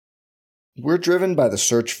We're driven by the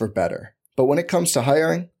search for better. But when it comes to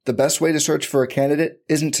hiring, the best way to search for a candidate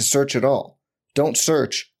isn't to search at all. Don't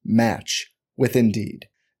search, match with Indeed.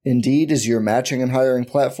 Indeed is your matching and hiring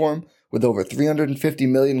platform with over 350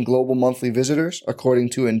 million global monthly visitors,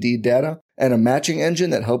 according to Indeed data, and a matching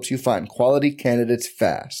engine that helps you find quality candidates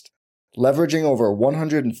fast. Leveraging over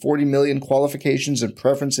 140 million qualifications and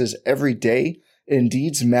preferences every day,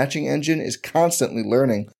 Indeed's matching engine is constantly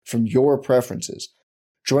learning from your preferences.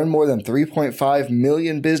 Join more than 3.5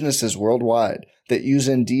 million businesses worldwide that use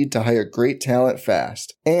Indeed to hire great talent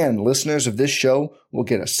fast. And listeners of this show will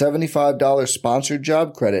get a $75 sponsored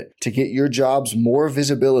job credit to get your jobs more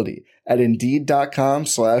visibility at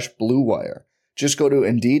Indeed.com/Blue Wire. Just go to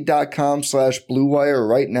Indeed.com/Blue Wire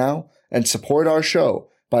right now and support our show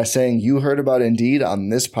by saying you heard about Indeed on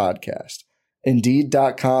this podcast.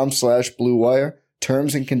 Indeed.com/Blue Wire.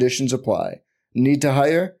 Terms and conditions apply. Need to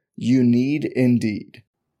hire? You need Indeed.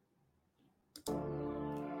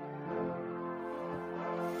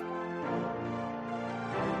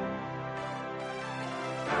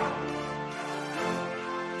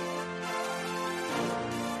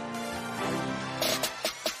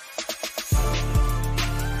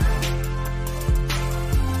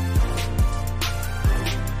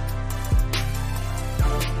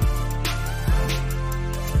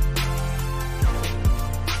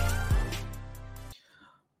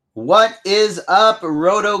 What is up,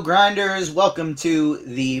 Roto Grinders? Welcome to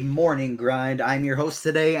the Morning Grind. I'm your host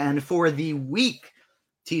today, and for the week,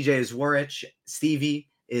 TJ Zwarich. Stevie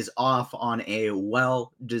is off on a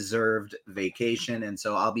well-deserved vacation, and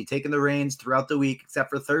so I'll be taking the reins throughout the week, except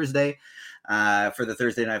for Thursday, for the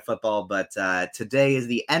Thursday Night Football. But today is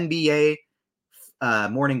the NBA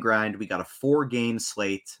Morning Grind. We got a 4-game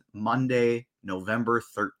slate, Monday, November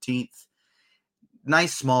 13th.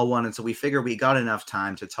 Nice small one, and so we figure we got enough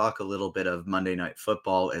time to talk a little bit of Monday Night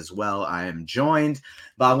Football as well. I am joined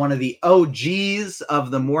by one of the OGs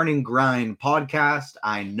of the Morning Grind podcast.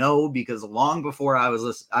 I know because long before I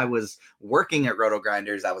was working at Roto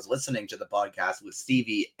Grinders, I was listening to the podcast with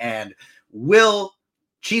Stevie and Will,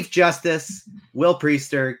 Chief Justice Will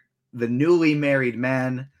Priester, the newly married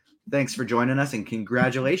man. Thanks for joining us, and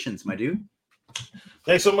congratulations, my dude.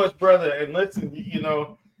 Thanks so much, brother. And listen,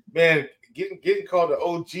 man, getting called the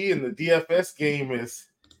OG in the DFS game is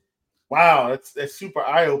wow. That's super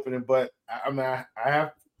eye opening. But I mean, I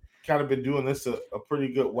have kind of been doing this a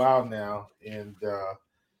pretty good while now, and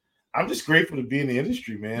I'm just grateful to be in the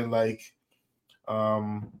industry, man. Like,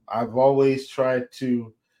 I've always tried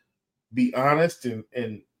to be honest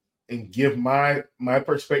and give my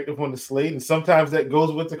perspective on the slate, and sometimes that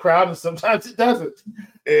goes with the crowd, and sometimes it doesn't.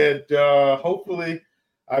 And hopefully,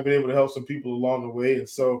 I've been able to help some people along the way, and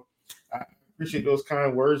so. I appreciate those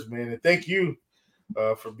kind words, man. And thank you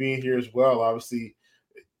for being here as well. Obviously,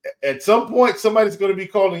 at some point, somebody's going to be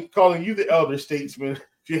calling you the elder statesman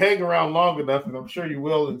if you hang around long enough, and I'm sure you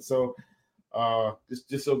will. And so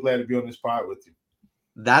just so glad to be on this pod with you.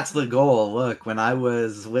 That's the goal. Look, when I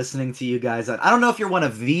was listening to you guys, I don't know if you're one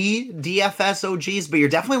of the DFS OGs, but you're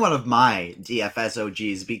definitely one of my DFS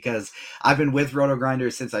OGs because I've been with Roto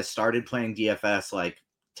Grinders since I started playing DFS like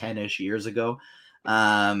 10-ish years ago.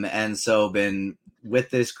 And so been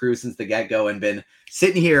with this crew since the get-go and been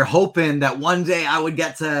sitting here hoping that one day I would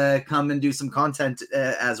get to come and do some content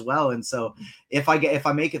as well. And so if I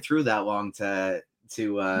make it through that long to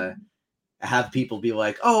have people be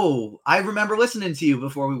like, oh, I remember listening to you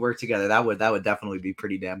before we worked together, that would definitely be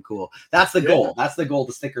pretty damn cool. That's the goal. That's the goal,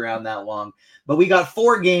 to stick around that long. But we got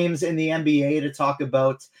 4 games in the NBA to talk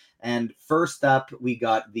about. And first up, we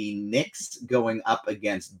got the Knicks going up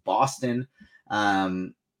against Boston.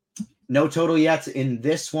 No total yet in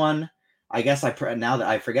this one. I guess now that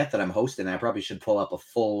I forget that I'm hosting, I probably should pull up a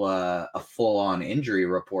full-on injury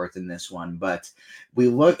report in this one. But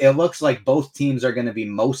it looks like both teams are going to be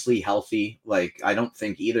mostly healthy. Like, I don't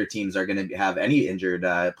think either teams are going to have any injured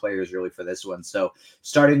players really for this one. So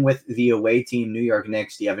starting with the away team, New York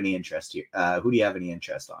Knicks, do you have any interest here? Who do you have any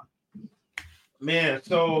interest on? Man,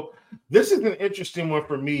 so this is an interesting one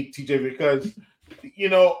for me, TJ, because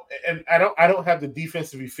and I don't have the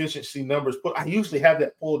defensive efficiency numbers, but I usually have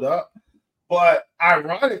that pulled up. But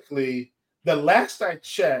ironically, the last I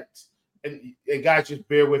checked, and guys, just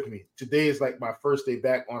bear with me. Today is like my first day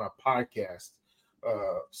back on a podcast.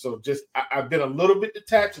 So just I've been a little bit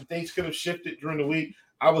detached, and things could have shifted during the week.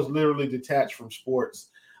 I was literally detached from sports.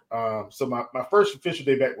 So my first official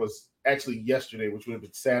day back was actually yesterday, which would have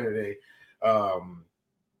been Saturday.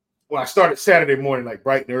 Well, I started Saturday morning, like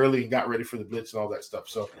bright and early, and got ready for the blitz and all that stuff.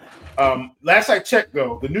 So last I checked,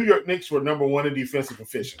 though, the New York Knicks were number 1 in defensive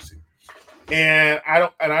efficiency. And I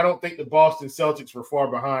don't think the Boston Celtics were far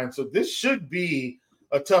behind. So this should be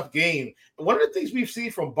a tough game. One of the things we've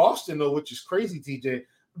seen from Boston, though, which is crazy, TJ,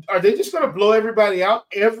 are they just going to blow everybody out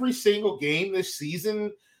every single game this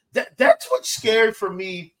season? That's what's scary for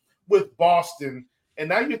me with Boston. And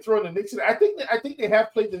now you're throwing the Knicks in. I think they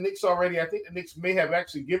have played the Knicks already. I think the Knicks may have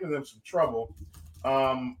actually given them some trouble.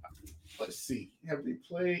 Let's see. Have they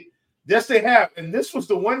played? Yes, they have. And this was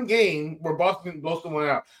the one game where Boston didn't blow someone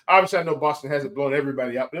out. Obviously, I know Boston hasn't blown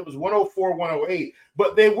everybody out, but it was 104-108.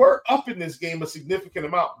 But they were up in this game a significant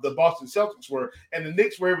amount. The Boston Celtics were, and the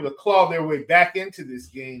Knicks were able to claw their way back into this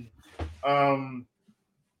game.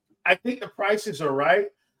 I think the prices are right.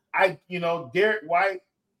 Derek White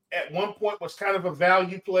at one point was kind of a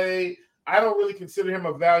value play. I don't really consider him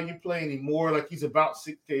a value play anymore. Like, he's about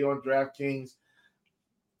 6K on DraftKings.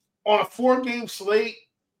 On a 4-game slate,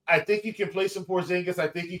 I think you can play some Porzingis. I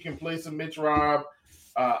think you can play some Mitch Rob.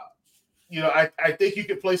 I think you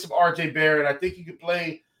could play some RJ Barrett. I think you could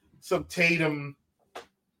play some Tatum.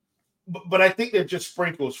 But I think they're just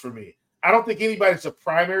sprinkles for me. I don't think anybody's a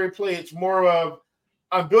primary play. It's more of,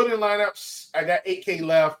 I'm building lineups. I got 8K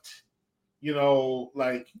left.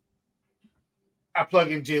 I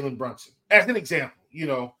plug in Jalen Brunson as an example,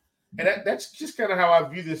 and that's just kind of how I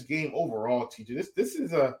view this game overall, TJ. This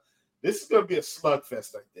is going to be a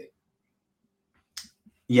slugfest, I think.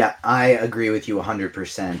 Yeah, I agree with you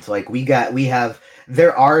 100%. Like,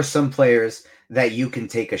 there are some players that you can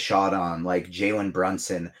take a shot on, like Jalen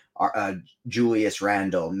Brunson, Julius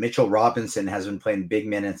Randle. Mitchell Robinson has been playing big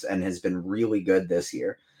minutes and has been really good this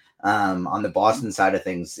year. On the Boston side of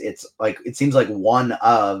things, it seems like one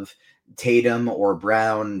of Tatum or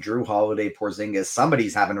Brown, Drew Holiday, Porzingis,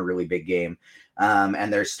 somebody's having a really big game.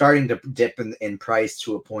 And they're starting to dip in price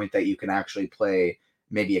to a point that you can actually play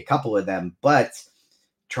maybe a couple of them. But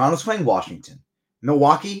Toronto's playing Washington.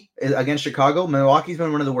 Milwaukee against Chicago. Milwaukee's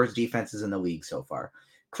been one of the worst defenses in the league so far.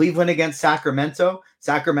 Cleveland against Sacramento.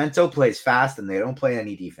 Sacramento plays fast and they don't play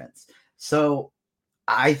any defense. So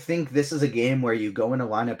I think this is a game where you go into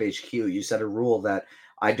lineup HQ. You set a rule that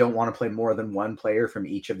I don't want to play more than one player from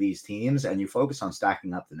each of these teams, and you focus on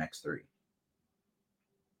stacking up the next three.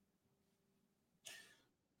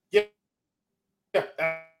 Yeah,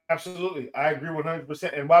 absolutely. I agree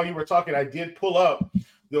 100%. And while you were talking, I did pull up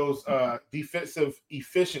those defensive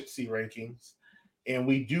efficiency rankings. And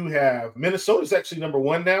we do have Minnesota's actually number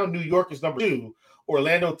 1 now. New York is number 2.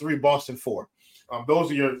 Orlando 3, Boston 4.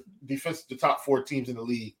 Those are the top 4 teams in the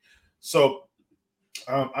league. So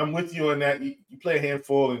I'm with you on that. You play a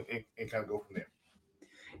handful and kind of go from there.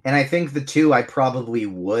 And I think the 2 I probably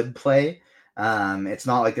would play. It's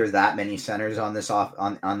not like there's that many centers on this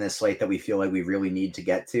on this slate that we feel like we really need to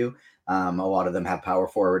get to. A lot of them have power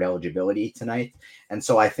forward eligibility tonight. And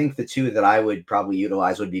so I think the 2 that I would probably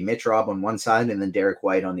utilize would be Mitch Rob on one side and then Derek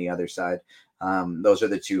White on the other side. Those are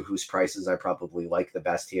the 2 whose prices I probably like the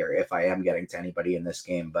best here if I am getting to anybody in this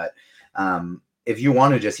game. But if you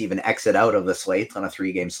want to just even exit out of the slate on a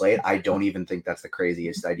 3-game slate, I don't even think that's the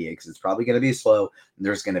craziest idea because it's probably going to be slow. And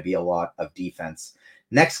there's going to be a lot of defense.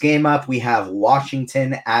 Next game up, we have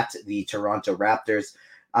Washington at the Toronto Raptors.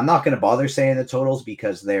 I'm not going to bother saying the totals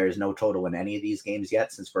because there's no total in any of these games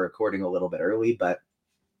yet since we're recording a little bit early, but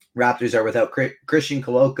Raptors are without Christian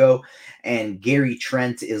Koloko, and Gary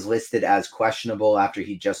Trent is listed as questionable after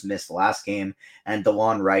he just missed the last game, and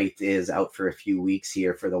DeLon Wright is out for a few weeks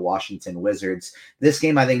here for the Washington Wizards. This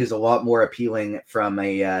game, I think, is a lot more appealing from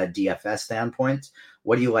a DFS standpoint.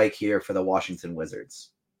 What do you like here for the Washington Wizards?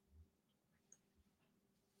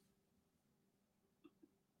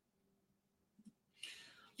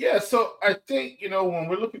 Yeah, so I think, when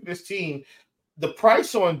we're looking at this team, the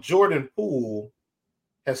price on Jordan Poole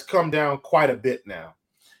has come down quite a bit now.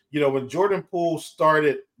 When Jordan Poole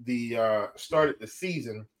started the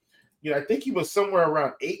season, I think he was somewhere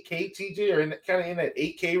around 8K, TJ, or in that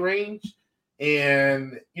 8K range.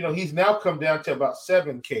 And, he's now come down to about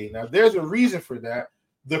 7K. Now, there's a reason for that.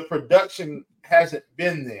 The production hasn't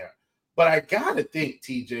been there. But I got to think,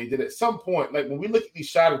 TJ, that at some point, like when we look at these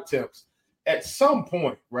shot attempts, at some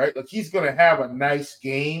point, right, like he's going to have a nice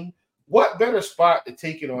game. What better spot to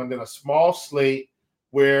take it on than a small slate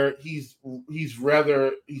where he's I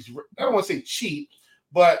don't want to say cheap,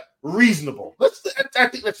 but reasonable. I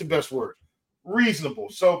think that's the best word, reasonable.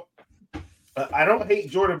 So I don't hate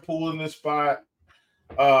Jordan Poole in this spot.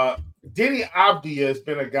 Deni Avdija has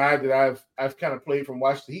been a guy that I've kind of played from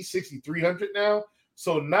Washington. He's 6,300 now,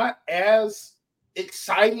 so not as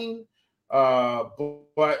exciting,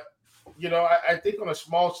 but I think on a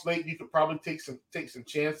small slate you could probably take some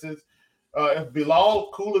chances. If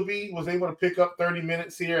Bilal Coulibaly was able to pick up 30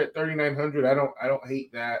 minutes here at 3,900, I don't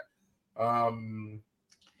hate that. At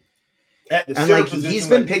the And center like position, he's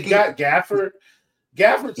been like, picking. you got Gafford.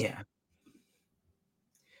 Gafford's Yeah.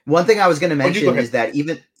 One thing I was going to go mention ahead. is that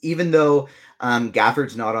even though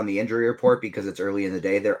Gafford's not on the injury report because it's early in the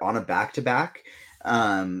day, they're on a back-to-back.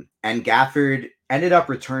 And Gafford ended up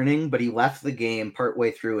returning, but he left the game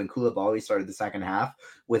partway through, and Koulibaly started the second half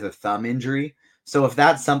with a thumb injury. So if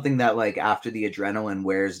that's something that, like, after the adrenaline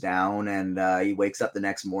wears down and he wakes up the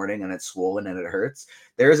next morning and it's swollen and it hurts,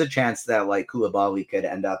 there is a chance that, like, Koulibaly could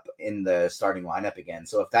end up in the starting lineup again.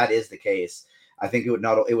 So if that is the case, I think it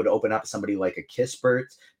would open up somebody like a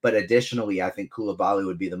Kispert, but additionally, I think Koulibaly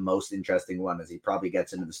would be the most interesting one as he probably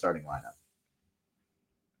gets into the starting lineup.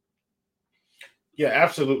 Yeah,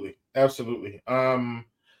 absolutely. Absolutely.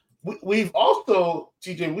 We've also,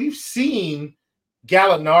 TJ, we've seen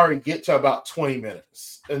Gallinari get to about 20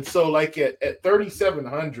 minutes. And so, like, at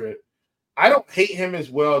 3,700, I don't hate him as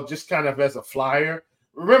well, just kind of as a flyer.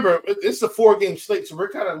 Remember, it's a 4-game slate, so we're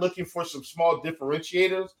kind of looking for some small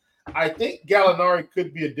differentiators. I think Gallinari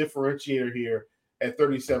could be a differentiator here at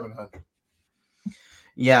 3,700.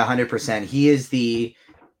 Yeah, 100%. He is the,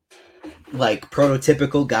 like,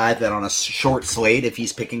 prototypical guy that on a short slate, if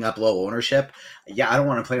he's picking up low ownership, I don't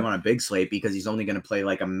want to play him on a big slate because he's only going to play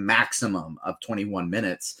like a maximum of 21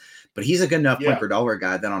 minutes. But he's a good enough point per dollar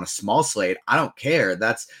guy that on a small slate, I don't care.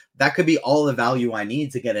 That could be all the value I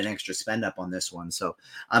need to get an extra spend up on this one. So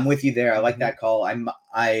I'm with you there. I like that call.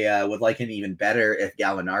 I would like him even better if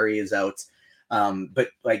Gallinari is out. But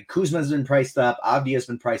like Kuzma's been priced up, Avdia's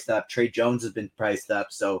been priced up, Trey Jones has been priced up.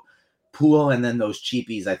 So Poole and then those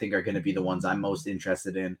cheapies, I think, are going to be the ones I'm most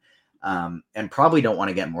interested in. And probably don't want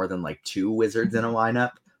to get more than like 2 Wizards in a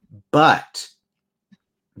lineup. But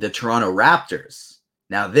the Toronto Raptors,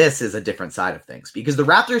 now this is a different side of things because the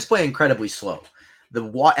Raptors play incredibly slow.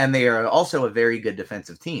 And they are also a very good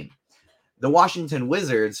defensive team. The Washington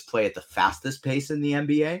Wizards play at the fastest pace in the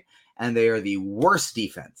NBA, and they are the worst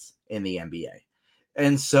defense in the NBA.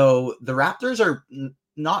 And so the Raptors are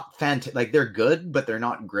not fantastic. Like, they're good, but they're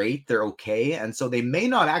not great. They're okay. And so they may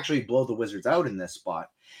not actually blow the Wizards out in this spot.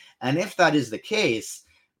 And if that is the case,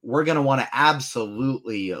 we're going to want to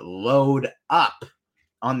absolutely load up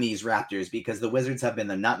on these Raptors because the Wizards have been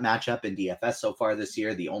the nut matchup in DFS so far this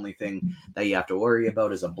year. The only thing that you have to worry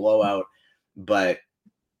about is a blowout. But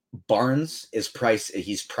Barnes is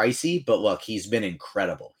he's pricey, but look, he's been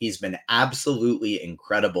incredible. He's been absolutely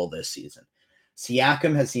incredible this season.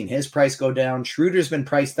 Siakam has seen his price go down. Schroeder's been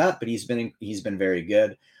priced up, but he's been very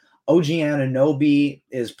good. OG Anunoby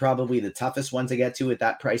is probably the toughest one to get to at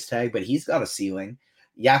that price tag, but he's got a ceiling.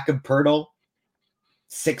 Jakob Poeltl,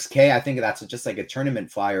 $6K. I think that's just like a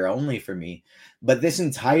tournament flyer only for me. But this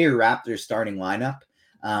entire Raptors starting lineup,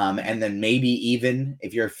 and then maybe even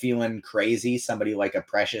if you're feeling crazy, somebody like a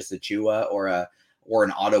Precious Achiuwa or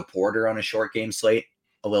an Otto Porter on a short game slate,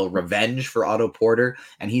 a little revenge for Otto Porter,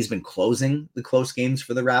 and he's been closing the close games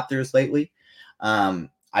for the Raptors lately.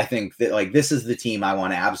 I think that, like, this is the team I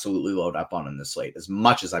want to absolutely load up on in the slate as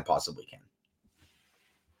much as I possibly can.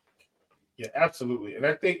 Yeah, absolutely. And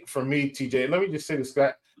I think for me, TJ, let me just say this,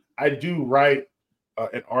 that I do write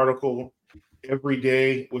an article every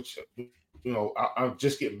day, which, you know, I'm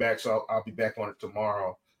just getting back, so I'll be back on it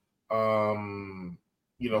tomorrow,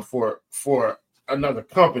 you know, for another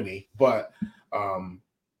company. But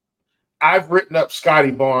I've written up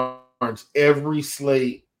Scotty Barnes every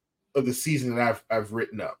slate of the season that I've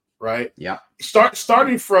written up, right? Yeah.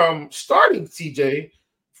 Starting TJ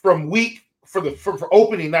from for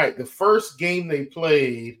opening night, the first game they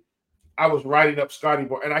played, I was writing up Scotty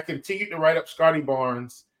Barnes, and I continued to write up Scotty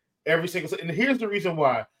Barnes every single. And here's the reason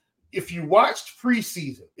why: if you watched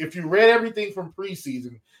preseason, if you read everything from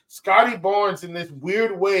preseason, Scotty Barnes in this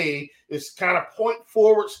weird way is kind of point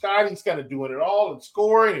forward. Scotty's kind of doing it all and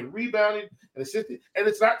scoring and rebounding and assisting. And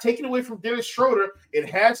it's not taken away from Dennis Schroeder. It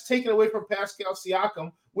has taken away from Pascal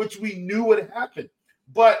Siakam, which we knew would happen.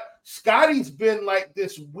 But Scotty's been like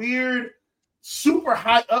this weird, super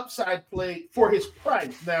high upside play for his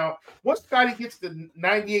price. Now, once Scotty gets to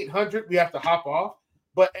 9,800, we have to hop off.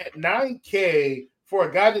 But at 9K, for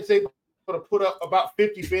a guy that's able to put up about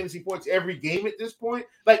 50 fantasy points every game at this point,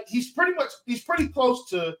 like he's pretty close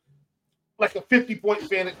to like a 50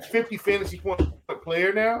 fantasy point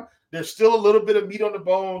player now. There's still a little bit of meat on the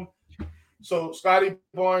bone. So Scotty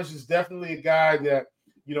Barnes is definitely a guy that,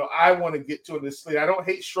 you know, I want to get to in this slate. I don't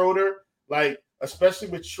hate Schroeder, like, especially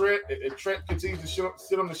with Trent. If Trent continues to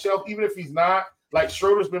sit on the shelf, even if he's not, like,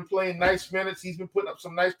 Schroeder's been playing nice minutes. He's been putting up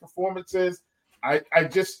some nice performances. And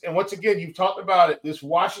once again, you've talked about it, this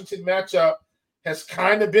Washington matchup has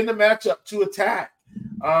kind of been the matchup to attack.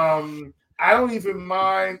 I don't even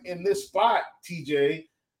mind in this spot, TJ,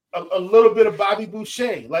 a little bit of Bobby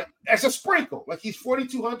Boucher, like as a sprinkle. Like he's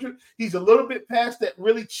 4,200. He's a little bit past that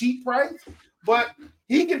really cheap price, but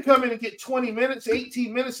he can come in and get 20 minutes,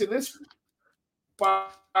 18 minutes in this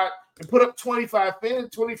spot and put up 25,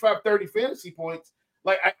 30 fantasy points.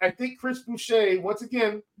 Like I think Chris Boucher, once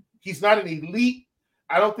again, he's not an elite.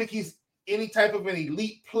 I don't think he's any type of an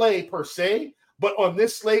elite play per se, but on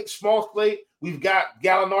this slate, small slate, we've got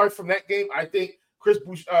Gallinari from that game. I think Chris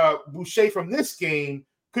Boucher from this game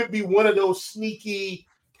could be one of those sneaky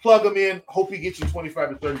plug him in, hope he gets you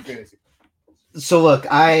 25 to 30 fantasy. So look,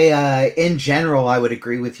 I in general I would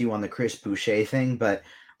agree with you on the Chris Boucher thing, but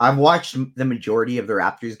I've watched the majority of the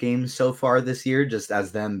Raptors games so far this year, just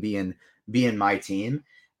as them being my team,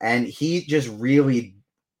 and he just really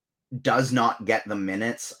does not get the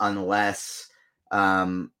minutes unless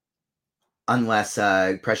Precious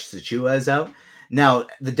Achiuwa is out. Now,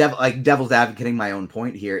 devil's advocating my own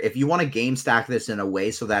point here. If you want to game stack this in a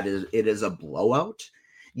way so that it is a blowout,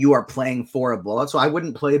 you are playing for a blowout. So I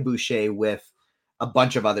wouldn't play Boucher with a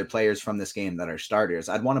bunch of other players from this game that are starters.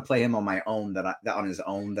 I'd want to play him on my own, on his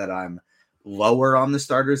own, that I'm lower on the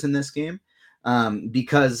starters in this game,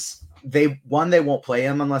 because they won't play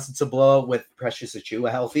him unless it's a blowout with Precious Achiuwa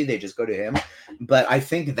healthy. They just go to him. But I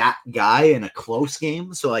think that guy in a close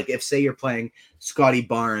game, so like if say you're playing Scotty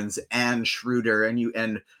Barnes and Schroeder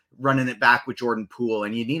and running it back with Jordan Poole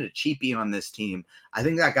and you need a cheapie on this team, I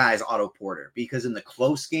think that guy is Otto Porter, because in the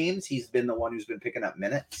close games he's been the one who's been picking up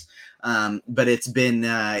minutes. But it's been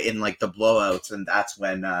in like the blowouts, and that's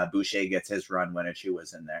when Boucher gets his run when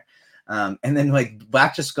Achiuwa's in there. And then like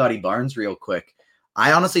back to Scotty Barnes real quick.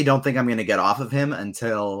 I honestly don't think I'm going to get off of him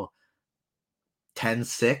until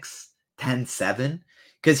 10-6, 10-7,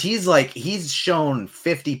 because he's shown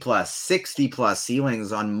 50 plus, 60 plus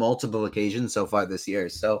ceilings on multiple occasions so far this year.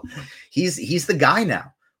 So he's the guy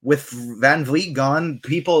now. With Van Vliet gone,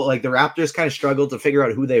 people like the Raptors kind of struggled to figure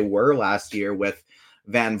out who they were last year with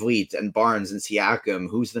Van Vliet and Barnes and Siakam.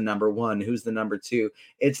 Who's the number one? Who's the number two?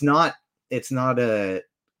 It's not a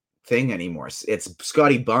thing anymore. It's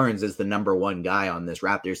Scotty Barnes is the number one guy on this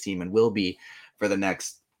Raptors team and will be for the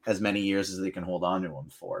next as many years as they can hold on to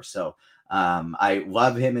him for. So I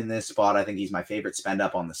love him in this spot. I think he's my favorite spend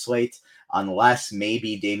up on the slate, unless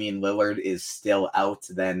maybe Damian Lillard is still out,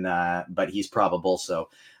 then but he's probable. So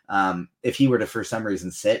if he were to for some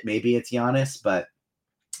reason sit, maybe it's Giannis, but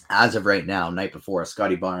as of right now, night before,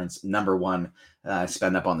 Scotty Barnes, number one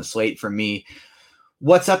spend up on the slate for me.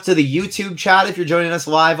 What's up to the YouTube chat? If you're joining us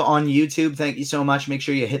live on YouTube, thank you so much. Make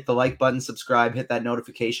sure you hit the like button, subscribe, hit that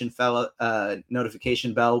notification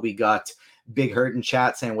bell. We got Big Hurt in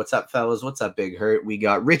chat saying, what's up, fellas? What's up, Big Hurt? We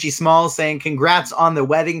got Richie Smalls saying, congrats on the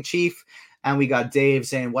wedding, Chief. And we got Dave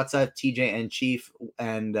saying, what's up, TJ and Chief?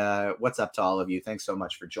 And what's up to all of you? Thanks so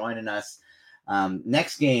much for joining us.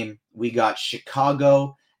 Next game, we got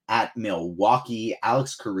Chicago at Milwaukee.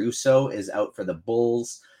 Alex Caruso is out for the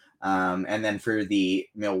Bulls. And then for the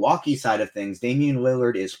Milwaukee side of things, Damian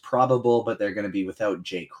Lillard is probable, but they're going to be without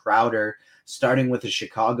Jay Crowder. Starting with the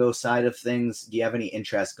Chicago side of things, do you have any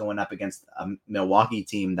interest going up against a Milwaukee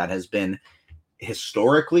team that has been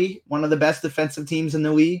historically one of the best defensive teams in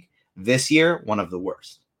the league? This year, one of the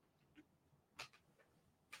worst.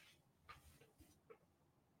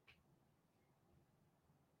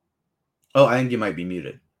 Oh, I think you might be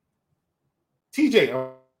muted.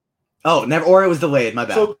 TJ. Oh, never, or it was delayed. My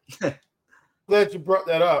bad. So glad you brought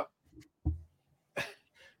that up.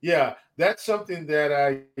 Yeah, that's something that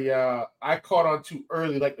I caught on to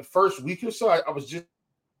early, like the first week or so. I was just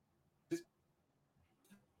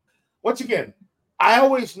once again, I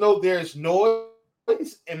always know there's noise,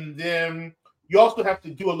 and then you also have to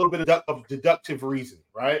do a little bit of deductive reasoning,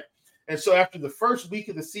 right? And so after the first week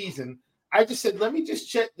of the season, I just said, let me just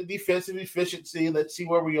check the defensive efficiency. Let's see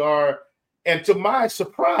where we are. And to my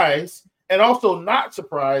surprise, and also not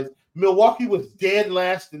surprise, Milwaukee was dead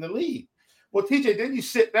last in the league. Well, TJ, then you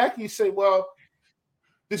sit back and you say, well,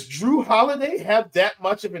 does Drew Holiday have that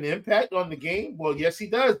much of an impact on the game? Well, yes, he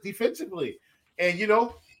does defensively. And, you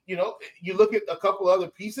look at a couple other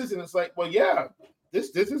pieces and it's like, well, yeah, this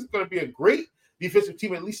is going to be a great defensive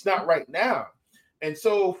team, at least not right now. And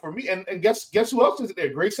so for me, and guess who else is it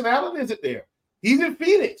there? Grayson Allen is it there? He's in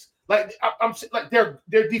Phoenix. Like I'm like their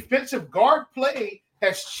defensive guard play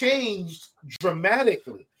has changed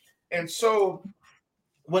dramatically. And so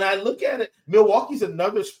when I look at it, Milwaukee's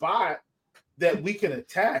another spot that we can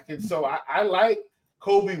attack. And so I like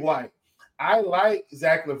Kobe White. I like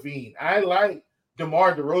Zach LaVine. I like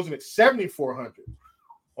DeMar DeRozan at 7,400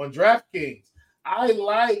 on DraftKings. I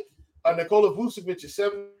like Nikola Vucevic at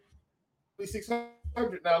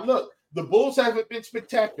 7,600. Now, look, the Bulls haven't been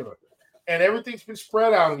spectacular. and everything's been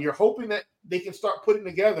spread out, and you're hoping that they can start putting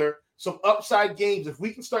together some upside games. If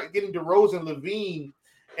we can start getting DeRozan, LaVine,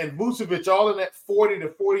 and Vucevic all in that 40 to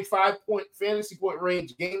 45 point fantasy point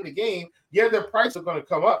range game to game, yeah, their prices are going to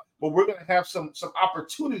come up, but we're going to have some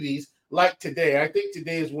opportunities like today. I think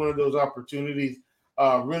today is one of those opportunities.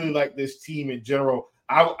 Really like this team in general.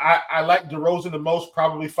 I like DeRozan the most,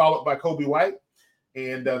 probably followed by Kobe White,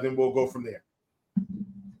 and then we'll go from there.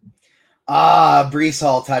 Breece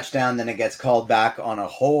Hall touchdown, then it gets called back on a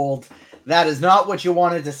hold. That is not what you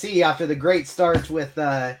wanted to see after the great start with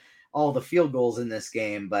all the field goals in this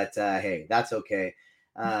game, but hey, that's okay.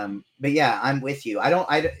 But yeah, I'm with you.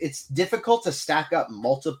 It's difficult to stack up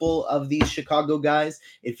multiple of these Chicago guys.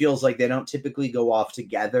 It feels like they don't typically go off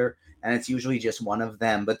together, and it's usually just one of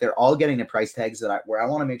them, but they're all getting the price tags where I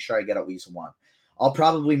want to make sure I get at least one. I'll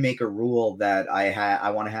probably make a rule that I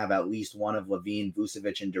want to have at least one of LaVine,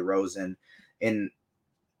 Vucevic, and DeRozan in,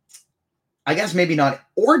 I guess maybe not,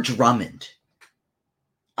 or Drummond.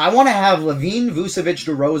 I want to have LaVine, Vucevic,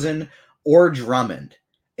 DeRozan, or Drummond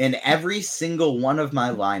in every single one of my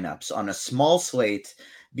lineups on a small slate,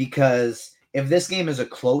 because if this game is a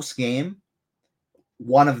close game,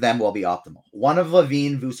 one of them will be optimal. One of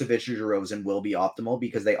LaVine, Vucevic, or DeRozan will be optimal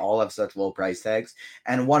because they all have such low price tags,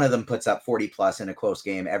 and one of them puts up 40 plus in a close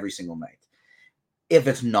game every single night. If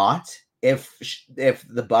it's not, if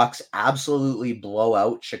the Bucks absolutely blow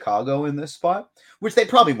out Chicago in this spot, which they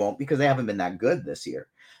probably won't because they haven't been that good this year,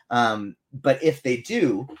 but if they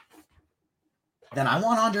do, then I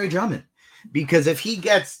want Andre Drummond, because if he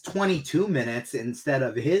gets 22 minutes instead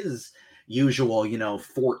of his usual,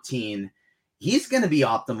 14, he's going to be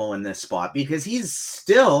optimal in this spot, because he's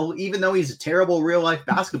still, even though he's a terrible real life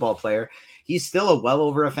basketball player, he's still a well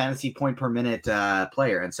over a fantasy point per minute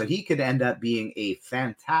player. And so he could end up being a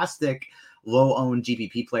fantastic low owned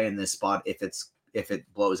GPP play in this spot if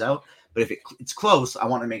it blows out. But if it's close, I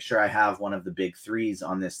want to make sure I have one of the big threes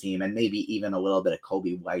on this team, and maybe even a little bit of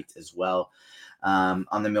Kobe White as well. On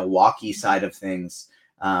the Milwaukee side of things,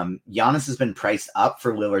 Giannis has been priced up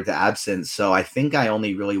for Lillard's absence, so I think I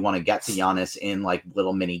only really want to get to Giannis in like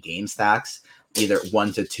little mini game stacks, either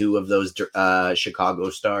 1 to 2 of those Chicago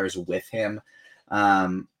stars with him.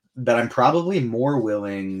 But I'm probably more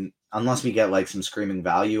willing, unless we get like some screaming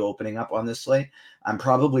value opening up on this slate, I'm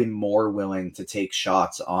probably more willing to take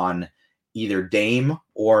shots on either Dame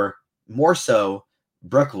or, more so,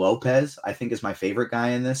 Brook Lopez. I think is my favorite guy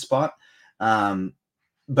in this spot.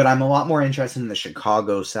 But I'm a lot more interested in the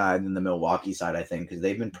Chicago side than the Milwaukee side, I think, because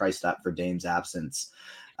they've been priced up for Dame's absence.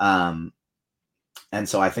 And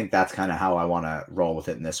so I think that's kind of how I want to roll with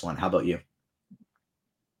it in this one. How about you?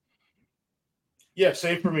 Yeah,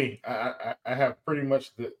 same for me. I have pretty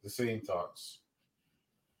much the same thoughts.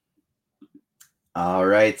 All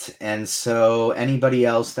right. And so anybody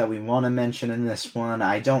else that we want to mention in this one?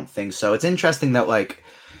 I don't think so. It's interesting that, like,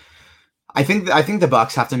 I think the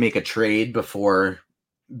Bucks have to make a trade before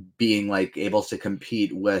being like able to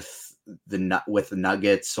compete with the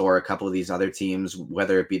Nuggets or a couple of these other teams,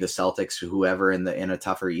 whether it be the Celtics or whoever in a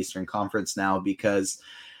tougher Eastern Conference now, because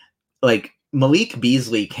like Malik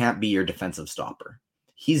Beasley can't be your defensive stopper.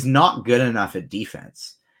 He's not good enough at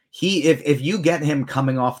defense. If you get him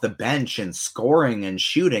coming off the bench and scoring and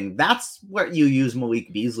shooting, that's what you use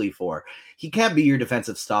Malik Beasley for. He can't be your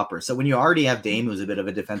defensive stopper. So when you already have Dame, who's a bit of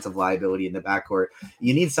a defensive liability in the backcourt,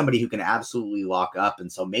 you need somebody who can absolutely lock up.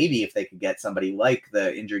 And so maybe if they could get somebody like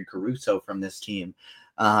the injured Caruso from this team,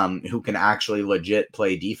 who can actually legit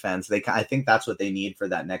play defense, I think that's what they need for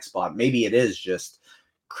that next spot. Maybe it is just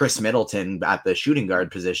Chris Middleton at the shooting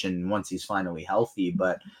guard position once he's finally healthy,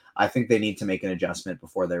 but I think they need to make an adjustment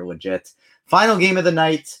before they're legit. Final game of the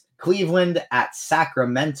night, Cleveland at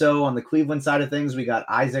Sacramento. On the Cleveland side of things, we got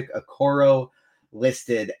Isaac Okoro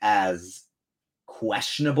listed as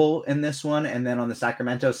questionable in this one. And then on the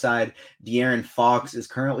Sacramento side, De'Aaron Fox is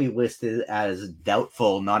currently listed as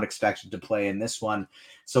doubtful, not expected to play in this one.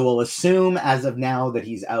 So we'll assume as of now that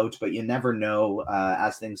he's out, but you never know,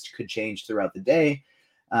 as things could change throughout the day.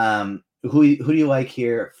 Who do you like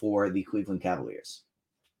here for the Cleveland Cavaliers?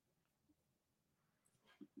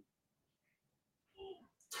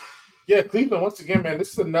 Yeah, Cleveland, once again, man,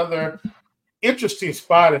 this is another interesting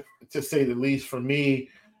spot, to say the least, for me,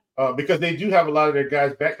 because they do have a lot of their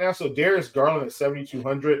guys back now. So Darius Garland at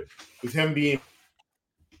 7,200, with him being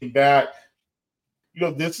back.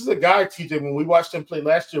 This is a guy, TJ, when we watched him play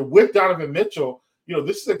last year with Donovan Mitchell,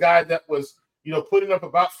 this is a guy that was, putting up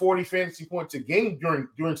about 40 fantasy points a game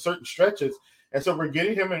during certain stretches. And so we're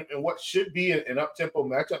getting him in what should be an up-tempo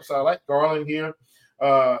matchup. So I like Garland here.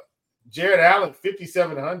 Jared Allen,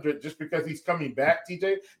 5,700, just because he's coming back,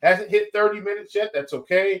 TJ. Hasn't hit 30 minutes yet. That's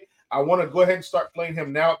okay. I want to go ahead and start playing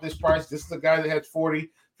him now at this price. This is a guy that has 40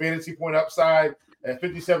 fantasy point upside at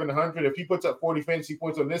 5,700. If he puts up 40 fantasy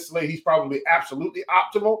points on this slate, he's probably absolutely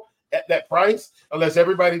optimal at that price, unless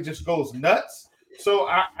everybody just goes nuts. So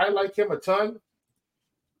I like him a ton.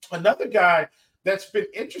 Another guy that's been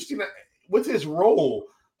interesting with his role.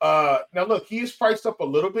 Now, look, he is priced up a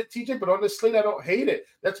little bit, TJ, but on this slate, I don't hate it.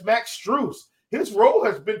 That's Max Strus. His role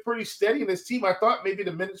has been pretty steady in this team. I thought maybe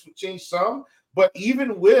the minutes would change some, but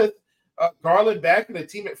even with Garland back and the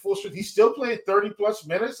team at full strength, he's still playing 30-plus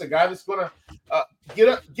minutes, a guy that's going to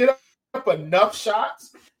get up enough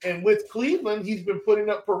shots. And with Cleveland, he's been putting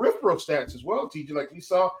up peripheral stats as well, TJ. Like we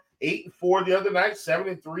saw 8-4 the other night,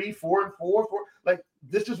 7-3, 4-4. Like,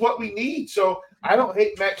 this is what we need. So I don't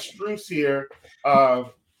hate Max Strus here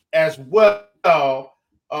as well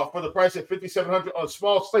for the price at 5,700 on a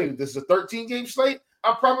small slate. If this is a 13-game slate,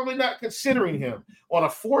 I'm probably not considering him. On a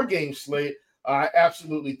 4-game slate, I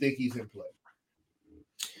absolutely think he's in play.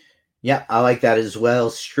 Yeah, I like that as well.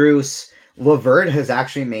 Strus. LeVert has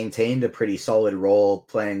actually maintained a pretty solid role,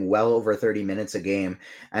 playing well over 30 minutes a game.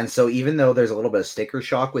 And so even though there's a little bit of sticker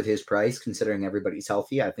shock with his price, considering everybody's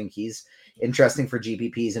healthy, I think he's interesting for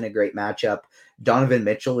GPPs in a great matchup. Donovan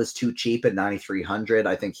Mitchell is too cheap at 9,300.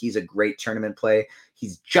 I think he's a great tournament play.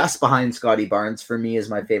 He's just behind Scotty Barnes for me as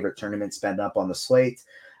my favorite tournament spend up on the slate.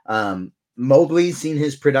 Mobley's seen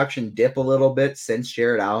his production dip a little bit since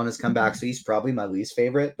Jared Allen has come back, so he's probably my least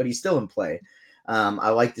favorite, but he's still in play. I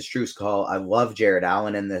like the Strus call. I love Jared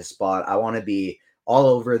Allen in this spot. I want to be all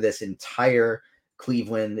over this entire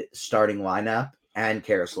Cleveland starting lineup and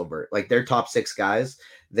Caris LeVert. Like, their top 6 guys,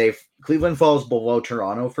 Cleveland falls below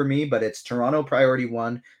Toronto for me, but it's Toronto priority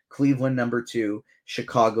 1, Cleveland number 2,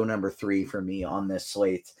 Chicago number 3 for me on this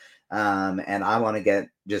slate. And I want to get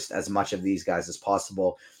just as much of these guys as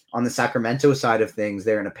possible. On the Sacramento side of things,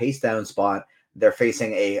 they're in a pace down spot. They're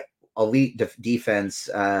facing a elite defense.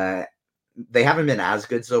 They haven't been as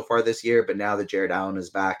good so far this year, but now that Jared Allen is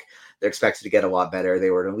back, they're expected to get a lot better. They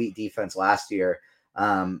were an elite defense last year.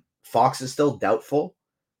 Fox is still doubtful.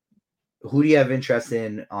 Who do you have interest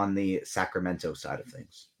in on the Sacramento side of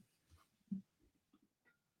things?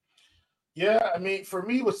 Yeah, I mean, for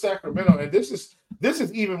me with Sacramento, and this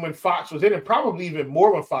is even when Fox was in, and probably even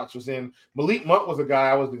more when Fox was in. Malik Monk was a guy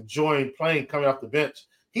I was enjoying playing coming off the bench.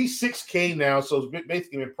 He's $6K now, so it's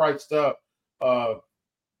basically been priced up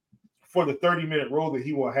for the 30-minute role that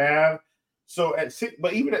he will have. So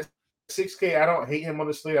but even at $6K, I don't hate him on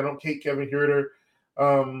the slate. I don't hate Kevin Huerter.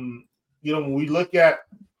 When we look at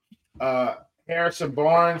Harrison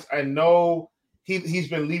Barnes, I know he's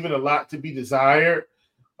been leaving a lot to be desired.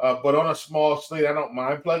 But on a small slate, I don't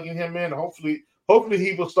mind plugging him in. Hopefully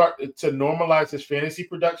he will start to normalize his fantasy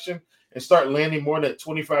production and start landing more in that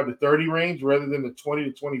 25 to 30 range rather than the 20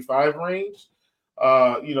 to 25 range.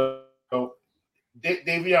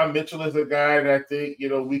 Davion Mitchell is a guy that I think,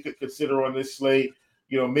 we could consider on this slate.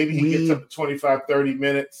 Maybe he gets up to 25, 30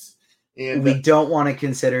 minutes. And we don't want to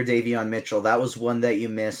consider Davion Mitchell. That was one that you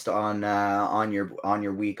missed on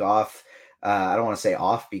your week off. I don't want to say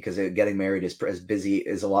off because getting married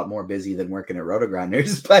is a lot more busy than working at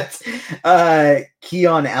Roto-Grinders, but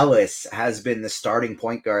Keon Ellis has been the starting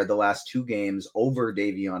point guard the last 2 games over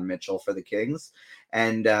Davion Mitchell for the Kings.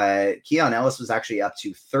 And Keon Ellis was actually up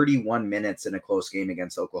to 31 minutes in a close game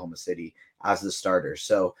against Oklahoma City as the starter.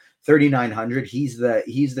 So 3,900, he's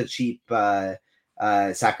the cheap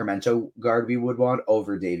Sacramento guard we would want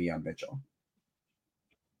over Davion Mitchell.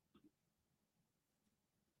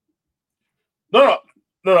 No.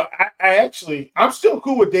 I'm still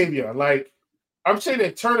cool with Davion. Like, I'm saying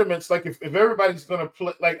in tournaments, like if everybody's going to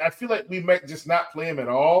play, like, I feel like we might just not play him at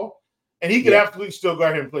all. And he could absolutely still go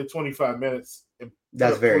ahead and play 25 minutes.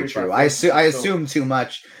 That's very true. I assume too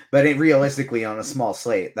much, but realistically on a small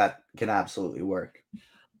slate, that can absolutely work.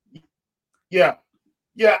 Yeah.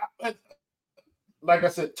 Like I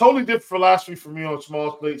said, totally different philosophy for me on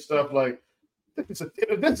small slate stuff. Like, that's an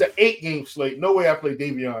 8-game slate. No way I play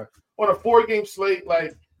Davion. On a 4-game slate,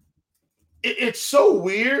 like, it's so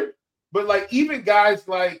weird, but like even guys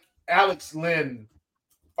like Alex Len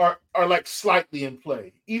are like slightly in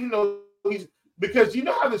play, even though because you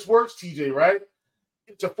know how this works, TJ, right?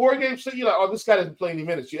 It's a 4-game slate. You're like, oh, this guy doesn't play any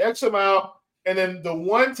minutes. You X him out, and then the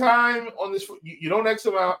one time on this, you don't X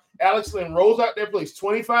him out. Alex Len rolls out there, plays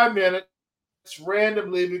 25 minutes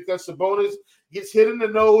randomly because Sabonis gets hit in the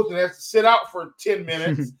nose and has to sit out for 10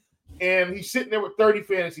 minutes. And he's sitting there with 30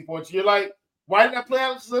 fantasy points. You're like, why didn't I play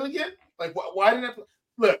Alex Len again? Like, why didn't I play?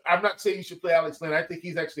 Look, I'm not saying you should play Alex Len. I think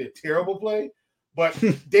he's actually a terrible play. But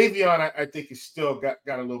Davion, I think, has still got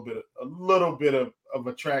a little bit of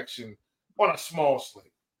attraction on a small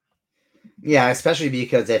slate. Yeah, especially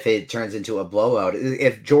because if it turns into a blowout,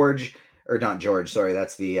 if George or not George, sorry,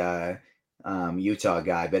 that's the Utah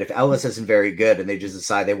guy. But if Ellis isn't very good and they just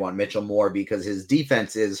decide they want Mitchell Moore because his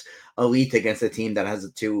defense is elite against a team that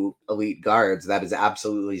has two elite guards, that is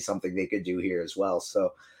absolutely something they could do here as well.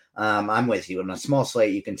 So I'm with you. In a small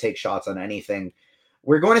slate, you can take shots on anything.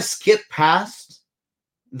 We're going to skip past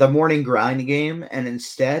the morning grind game, and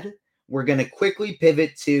instead, we're going to quickly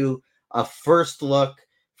pivot to a first look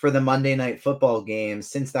for the Monday Night Football game,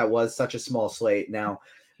 since that was such a small slate. Now,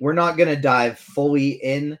 we're not going to dive fully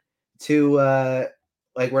into we're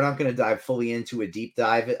not going to dive fully into a deep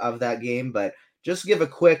dive of that game, but just give a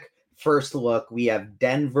quick first look. We have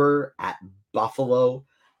Denver at Buffalo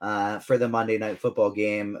for the Monday Night Football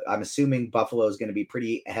game. I'm assuming Buffalo is going to be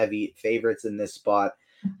pretty heavy favorites in this spot.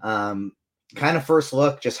 Kind of first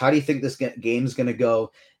look, just how do you think this game's going to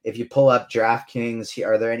go? If you pull up DraftKings,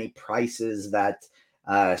 are there any prices that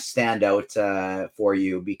stand out for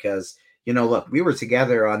you? Because, look, we were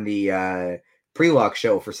together on the pre-lock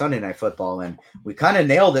show for Sunday Night Football, and we kind of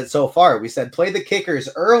nailed it so far. We said play the kickers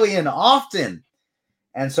early and often.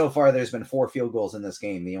 And so far, there's been 4 field goals in this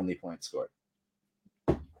game, the only point scored.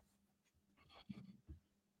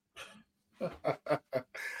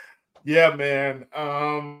 Yeah, man.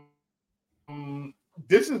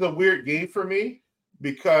 This is a weird game for me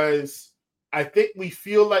because I think we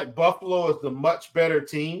feel like Buffalo is the much better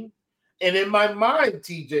team. And in my mind,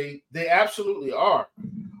 TJ, they absolutely are.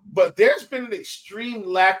 But there's been an extreme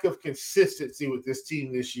lack of consistency with this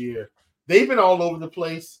team this year. They've been all over the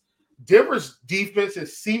place. Denver's defense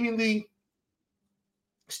has seemingly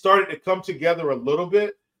started to come together a little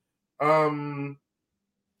bit.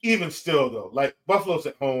 Even still, though, like Buffalo's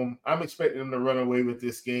at home, I'm expecting them to run away with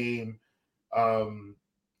this game.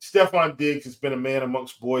 Stephon Diggs has been a man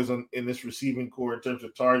amongst boys in this receiving core in terms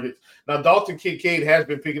of targets. Now, Dalton Kincaid has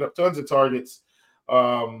been picking up tons of targets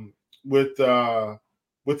with the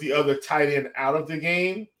other tight end out of the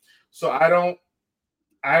game. So I don't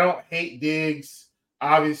hate Diggs.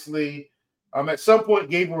 Obviously, at some point,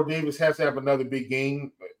 Gabriel Davis has to have another big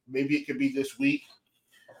game. Maybe it could be this week.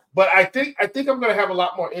 But I think I'm going to have a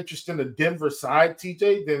lot more interest in the Denver side,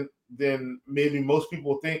 TJ, than maybe most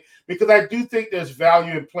people think, because I do think there's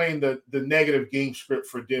value in playing the negative game script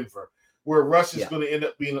for Denver, where Russ is going to end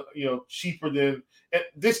up being cheaper than – and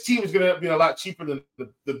this team is going to end up being a lot cheaper than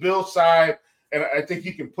the Bills side, and I think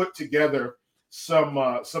you can put together some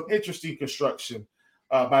interesting construction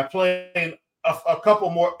by playing a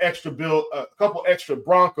couple extra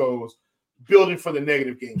Broncos building for the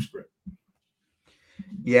negative game script.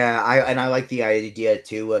 Yeah, I like the idea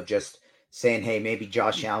too of just saying, hey, maybe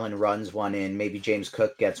Josh Allen runs one in, maybe James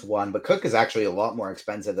Cook gets one, but Cook is actually a lot more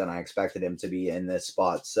expensive than I expected him to be in this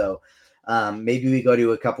spot. So maybe we go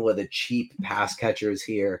to a couple of the cheap pass catchers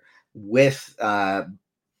here with for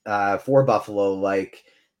Buffalo, like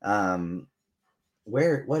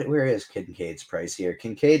where is Kincaid's price here?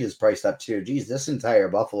 Kincaid is priced up too. Geez, this entire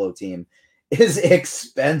Buffalo team is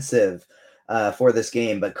expensive for this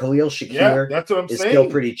game, but Khalil Shakir is still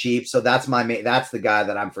pretty cheap. So that's that's the guy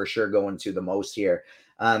that I'm for sure going to the most here.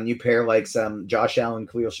 You pair like some Josh Allen,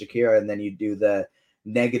 Khalil Shakir, and then you do the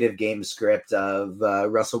negative game script of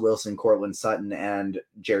Russell Wilson, Cortland Sutton, and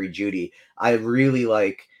Jerry Jeudy. I really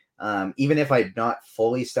like, even if I'm not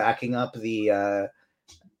fully stacking up the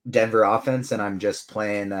Denver offense and I'm just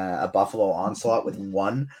playing a Buffalo onslaught with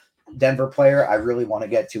one Denver player, I really want to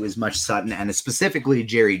get to as much Sutton and specifically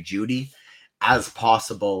Jerry Jeudy as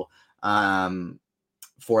possible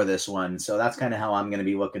for this one. So that's kind of how I'm going to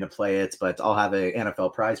be looking to play it, but I'll have an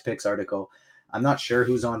NFL Prize Picks article. I'm not sure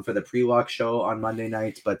who's on for the pre-lock show on Monday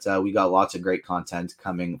night, but we got lots of great content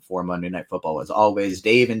coming for Monday Night Football. As always,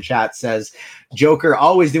 Dave in chat says, Joker,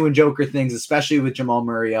 always doing Joker things, especially with Jamal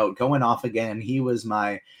Murray out, going off again. He was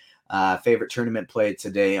my favorite tournament play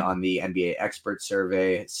today on the NBA expert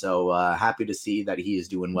survey. So happy to see that he is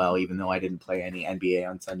doing well, even though I didn't play any NBA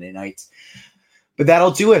on Sunday nights. But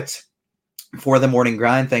that'll do it for the morning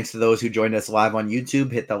grind. Thanks to those who joined us live on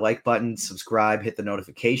YouTube. Hit the like button, subscribe, hit the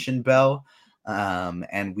notification bell.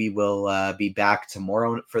 And we will be back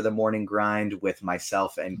tomorrow for the morning grind with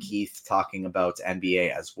myself and Keith talking about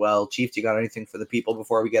NBA as well. Chief, do you got anything for the people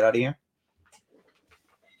before we get out of here?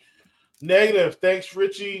 Negative. Thanks,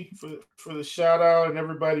 Richie, for the shout out, and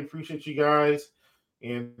everybody. Appreciate you guys.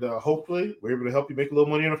 And hopefully we're able to help you make a little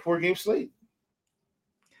money on a 4-game slate.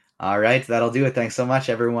 All right, that'll do it. Thanks so much,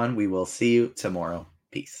 everyone. We will see you tomorrow.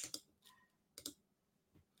 Peace.